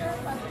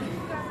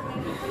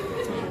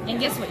 And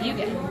guess what you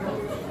get?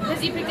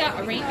 Because you picked out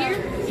a reindeer,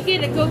 you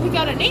get to go pick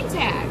out a name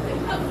tag.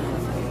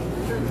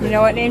 You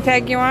know what name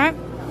tag you want?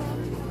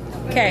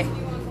 Okay.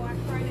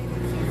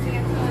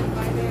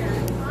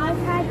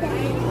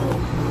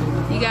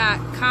 You got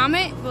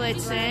Comet,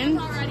 Blitzen,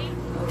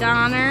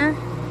 Donner,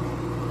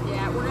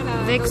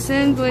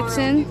 Vixen,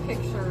 Blitzen.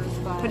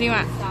 What do you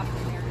want?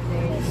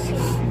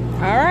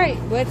 All right,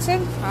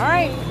 Blitzen. All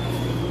right.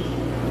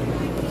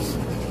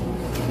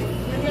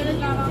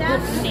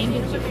 What's the name?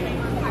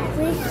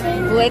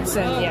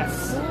 Blitzen, yes.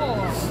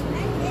 Cool.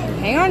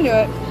 Hang on to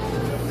it.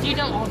 Do you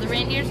know all the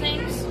reindeer's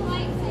names?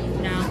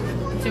 No,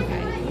 it's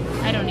okay.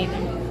 I don't need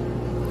them.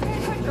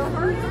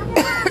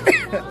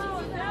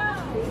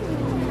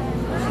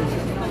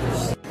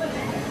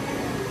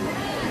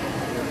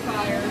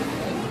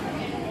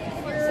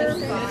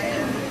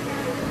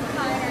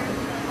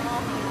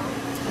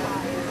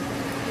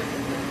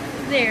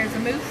 There's a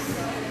moose.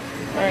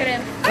 Look at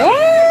him.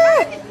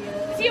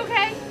 Ah! Is he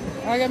okay?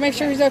 I gotta make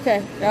sure he's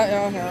okay. Yeah,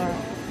 okay, all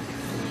right.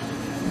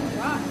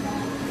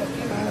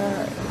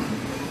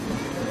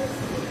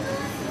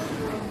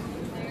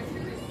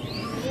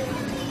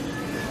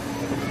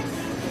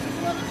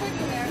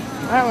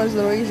 That was a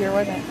little easier,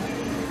 wasn't it?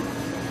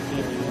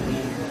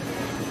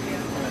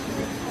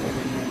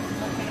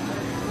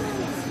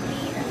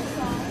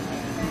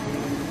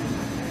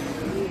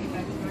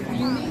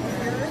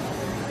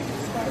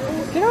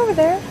 Get over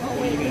there.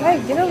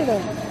 Hey, get over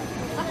there.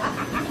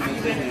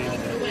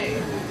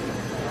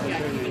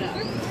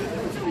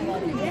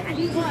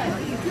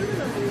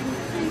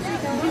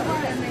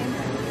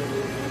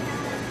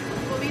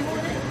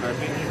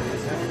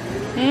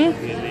 Hmm?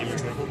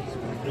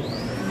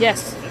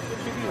 Yes.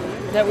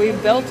 That we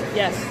built?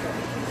 Yes.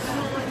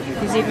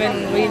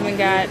 We even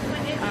got...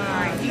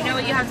 Do you know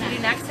what you have to do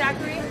next,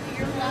 Zachary?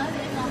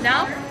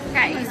 No?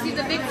 Okay, you see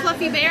the big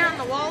fluffy bear on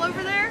the wall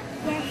over there?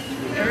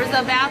 There's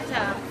a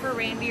bathtub for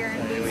reindeer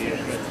and moose.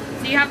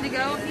 So you have to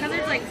go, because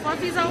there's like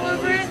fluffies all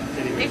over it,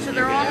 make sure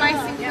they're all nice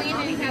and clean,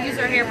 and you can use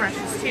our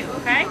hairbrushes too,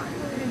 okay?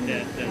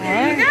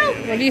 There you go.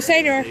 What do you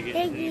say to her?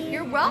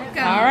 You're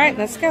welcome. All right,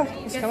 let's go.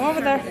 Let's come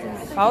over there.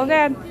 Follow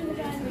Dad.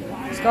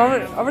 Let's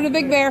go over to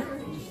Big Bear.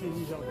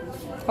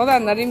 Hold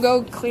on, let him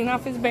go clean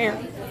off his bear.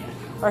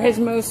 Or his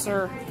moose,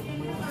 or...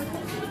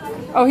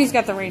 Oh, he's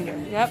got the reindeer.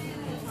 Yep.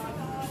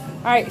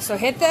 All right, so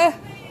hit the...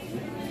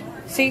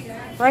 See,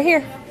 right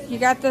here. You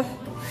got the...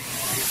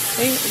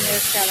 See, you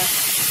just gotta...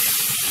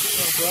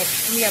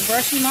 You gotta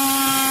brush him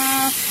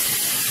off.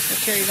 Make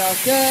sure he's all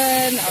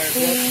good, all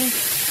clean.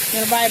 You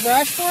gonna buy a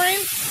brush for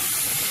him?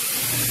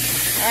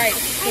 All right,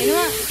 clean him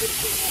up.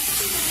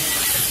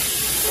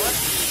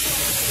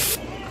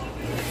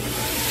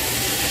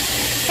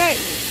 Okay.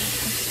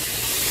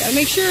 Gotta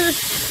make sure.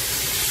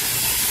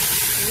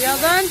 You all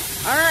done?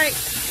 All right.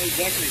 Hey,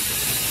 Zachary.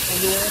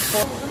 No, the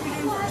phone.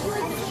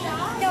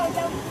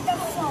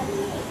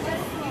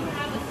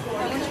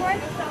 Which one?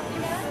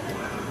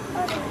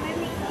 Oh,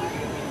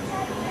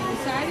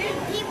 decided?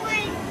 He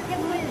wanted the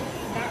moon.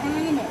 That one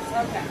on the moose.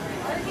 Okay.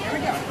 Here we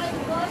go.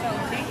 So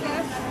take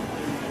this.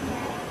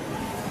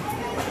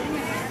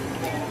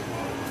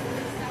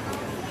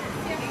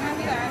 Hang on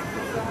to that.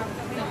 We'll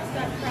have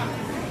something else.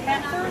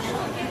 That first.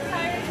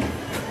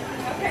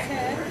 Okay.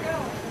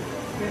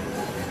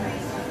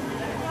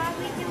 Why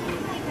we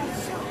doing like a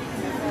show?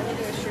 We'll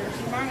do a shirt.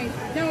 Mommy,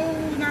 no,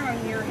 not on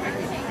your head.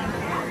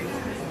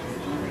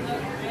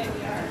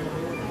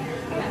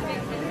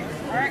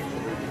 All right.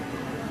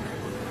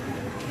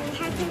 We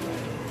had to.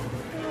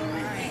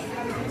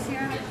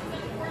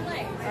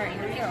 Alright,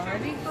 here we go.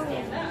 Ready?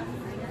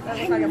 That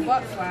looks like a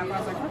butt flap. I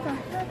was like, what the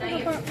heck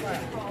is a butt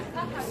flap?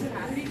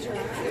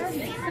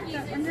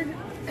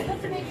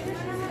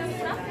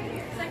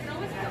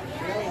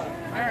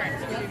 Alright,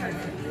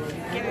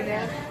 get it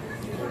there.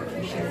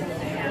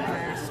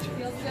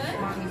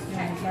 Mommy's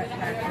doing butt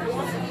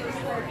backwards.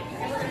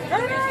 Oh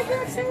no, I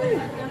can't see!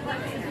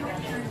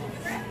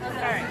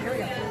 Alright, here we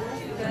go.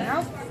 Now?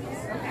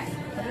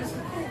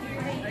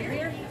 Right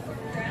here?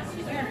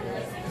 There.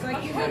 It's like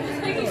you got to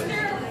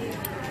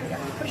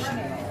pushing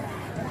it.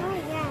 Oh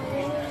yeah,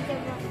 we need the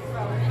moon.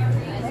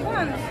 Hold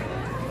on.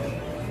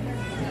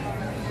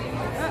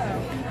 Uh-oh.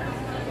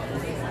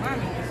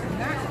 Mommy, this is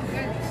not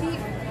good. See,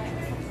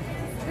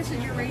 this is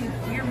your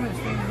move.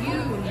 You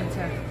need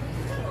to.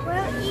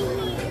 We'll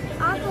eat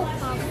apple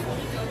pop.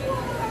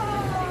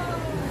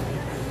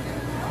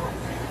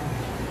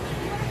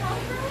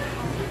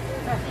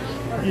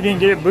 You didn't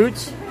get it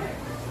boots?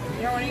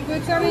 You don't want any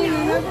boots on me? He's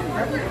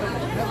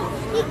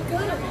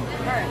good.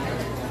 Alright.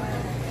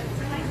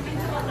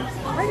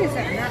 Why does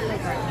that not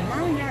look right? Why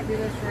would not do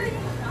this right?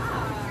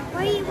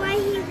 Why he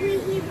raised?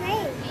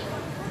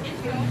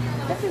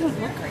 That doesn't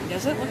look right.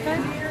 Does it look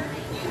right?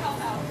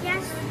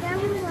 Yes, that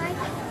was like.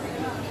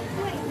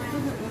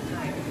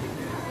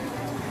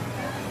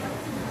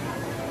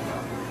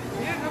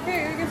 Yeah, okay,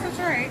 I guess that's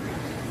right.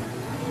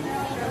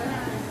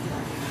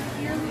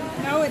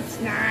 No, it's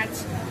not.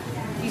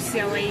 You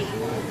silly.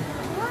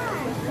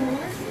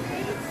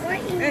 What?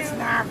 It's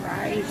not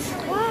right.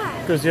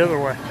 Why? Goes the other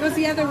way. Goes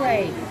the other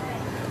way.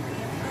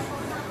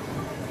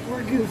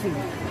 We're goofy.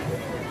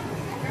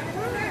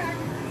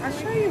 I'll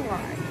show you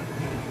why.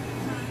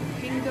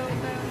 Bingo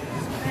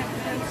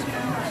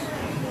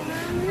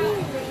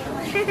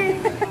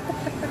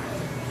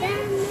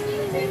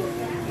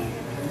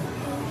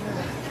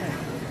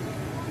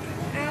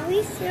Are we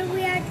sure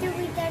we are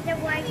doing that the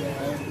right way?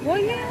 well,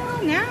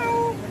 yeah,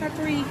 now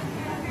after we.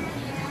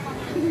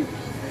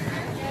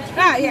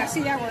 Yeah,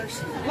 see, that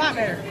works. A lot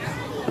better.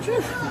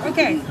 Whew.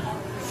 Okay.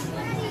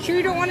 Sure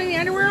you don't want any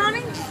underwear on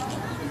him?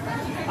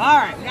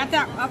 Alright, we got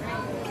that up.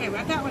 Okay, we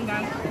got that one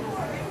done.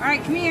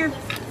 Alright, come here.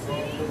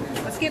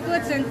 Let's get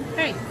blitzing.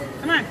 Hey,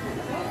 come on.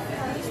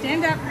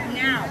 Stand up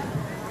now.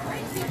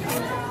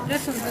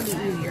 This one's going to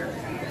be easier.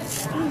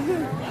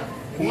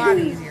 A lot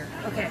easier.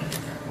 Okay.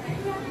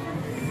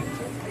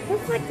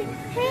 Look what the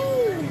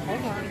hey!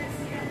 Hold on.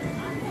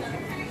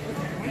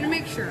 I want to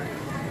make sure.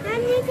 I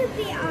need to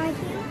be on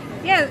you.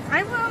 Yeah,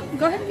 I will.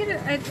 Go ahead and get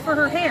it. It's for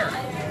her hair.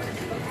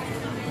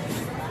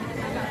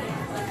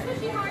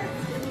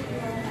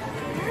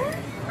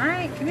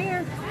 Alright, come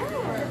here.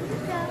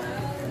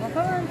 Well,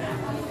 hold on.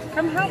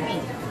 Come help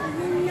me.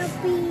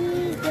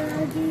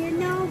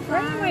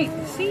 Wait.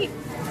 See,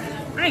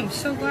 I'm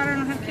so glad I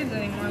don't have kids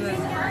anymore that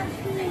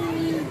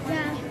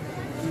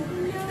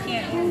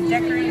can't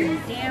decorate your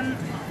damn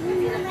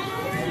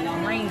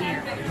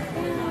reindeer.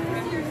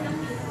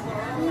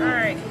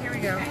 Alright, here we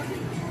go.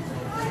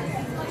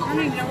 I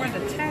don't even know where the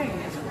tag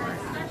is for it.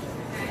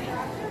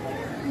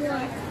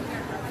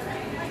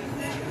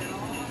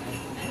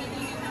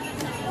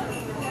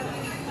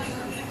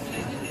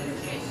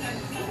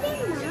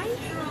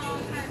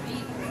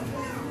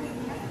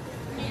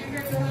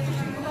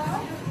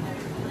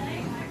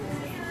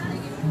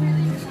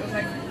 This goes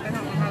like, I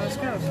don't know how this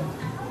goes.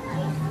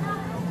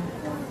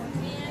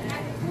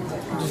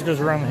 It just goes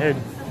around the head.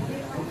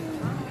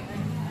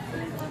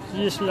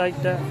 Just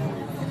like that.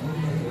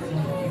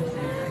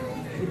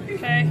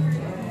 Okay.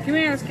 Come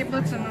here, let's get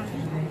blitzing on.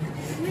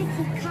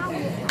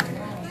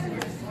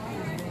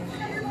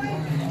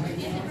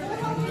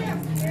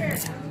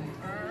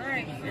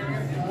 Alright.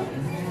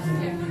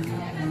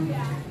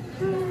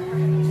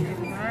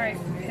 Alright,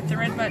 hit the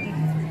red button.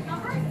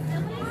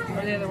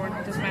 Or the other one,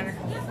 it doesn't matter.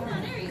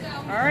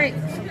 Alright,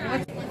 so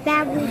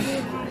That would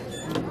be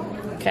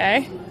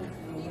okay.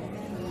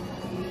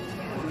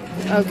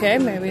 Okay,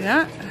 maybe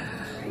not.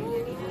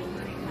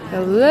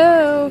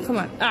 Hello, come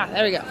on. Ah,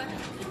 there we go.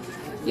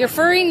 Your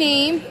furry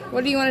name,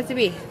 what do you want it to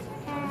be?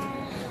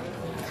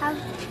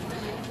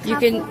 You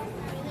can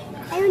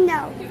I don't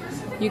know.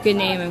 You can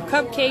name him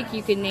Cupcake,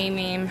 you can name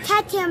him,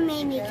 Captain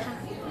America.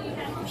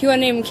 if you want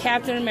to name him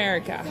Captain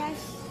America.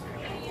 Yes.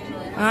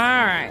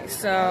 Alright,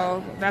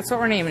 so that's what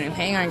we're naming him.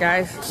 Hang on,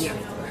 guys.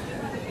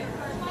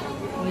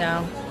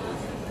 No.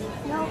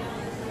 No.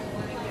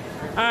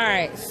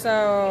 Alright,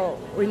 so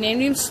we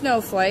named him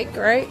Snowflake,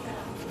 right?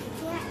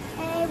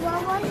 Yeah.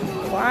 What was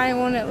it? Why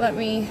won't it let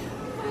me?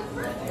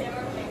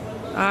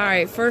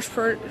 Alright, first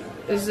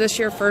Is this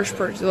your first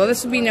purchase? Well,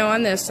 this would be no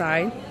on this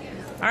side.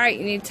 All right,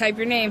 you need to type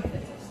your name.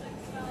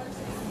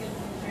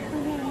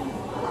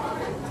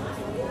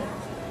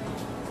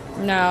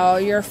 No,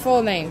 your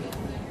full name.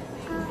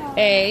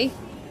 A.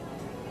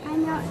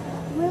 I'm not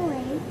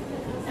really.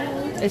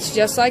 It's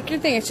just like your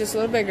thing. It's just a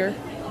little bigger.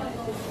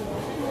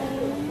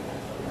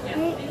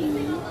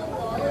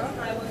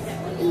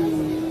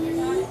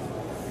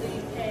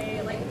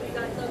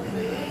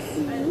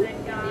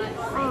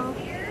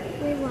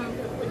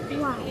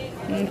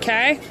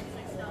 Okay.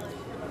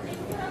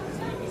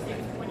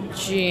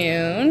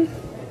 June.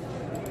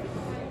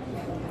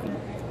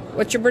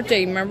 What's your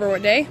birthday? You remember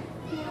what day?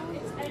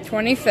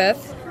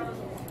 25th.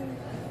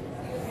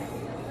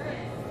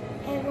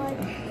 It was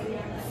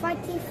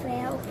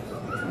 45.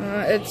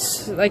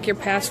 It's like your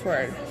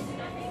password.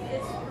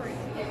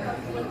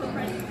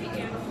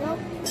 Nope.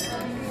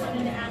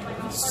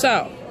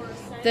 So,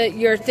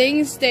 your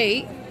thing's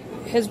date,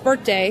 his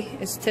birthday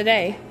is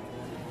today.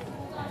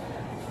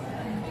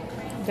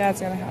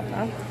 Dad's gonna help,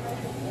 huh?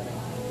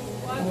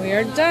 We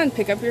are done.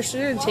 Pick up your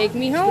suit and take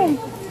me home.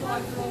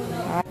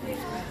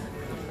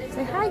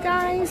 Say hi,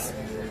 guys.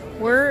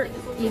 We're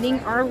eating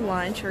our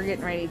lunch. We're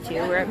getting ready to.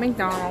 We're at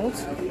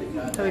McDonald's,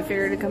 so we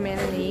figured to come in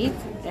and eat.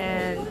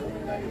 And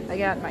I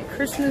got my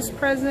Christmas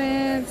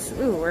presents.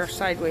 Ooh, we're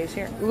sideways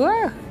here.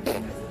 Ooh.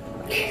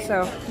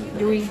 So,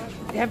 do we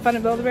have fun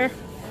at Build-A-Bear?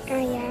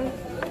 Yeah.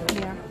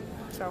 Yeah.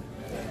 So,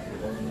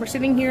 we're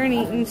sitting here and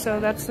eating, so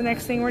that's the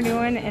next thing we're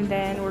doing. And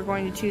then we're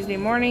going to Tuesday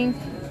morning.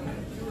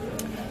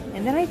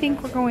 And then I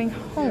think we're going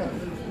home.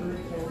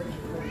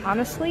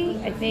 Honestly,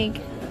 I think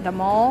the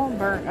mall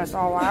burnt us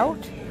all out.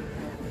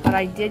 But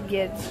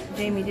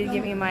Jamie did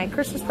give me my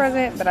Christmas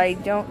present, but I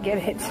don't get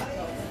it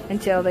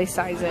until they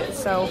size it.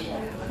 So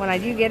when I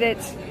do get it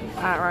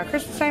around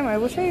Christmas time, I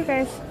will show you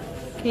guys.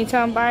 Can you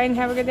tell them bye and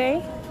have a good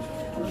day?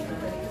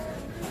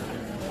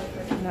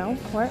 No?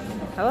 What?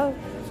 Hello?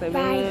 Say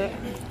bye.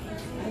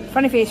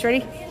 Funny face,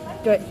 ready?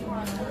 Do it.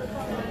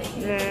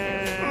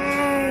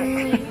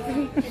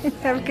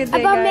 Have a good day,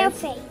 About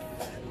guys. milk face.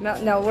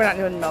 No, we're not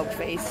doing milk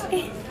face.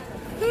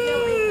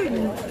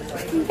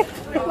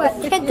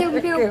 What? Can't do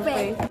milk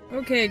face.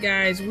 Okay,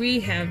 guys, we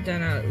have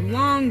done a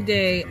long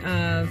day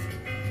of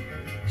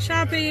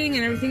shopping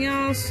and everything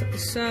else,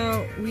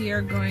 so we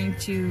are going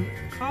to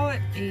call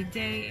it a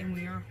day and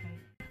we are home.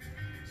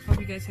 Hope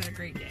you guys had a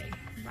great day.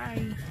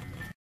 Bye.